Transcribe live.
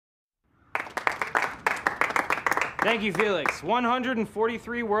Thank you, Felix.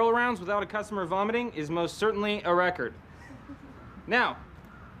 143 whirl-arounds without a customer vomiting is most certainly a record. Now,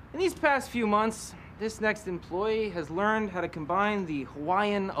 in these past few months, this next employee has learned how to combine the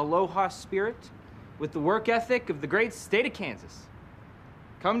Hawaiian aloha spirit with the work ethic of the great state of Kansas.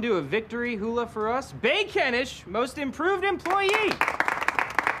 Come to a victory hula for us, Bay Kenish Most Improved Employee.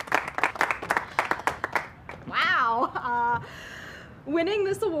 Wow. Winning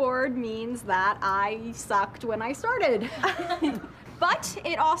this award means that I sucked when I started. But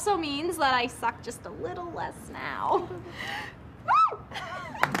it also means that I suck just a little less now.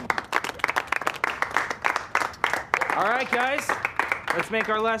 All right, guys, let's make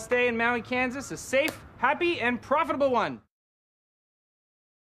our last day in Maui, Kansas a safe, happy, and profitable one.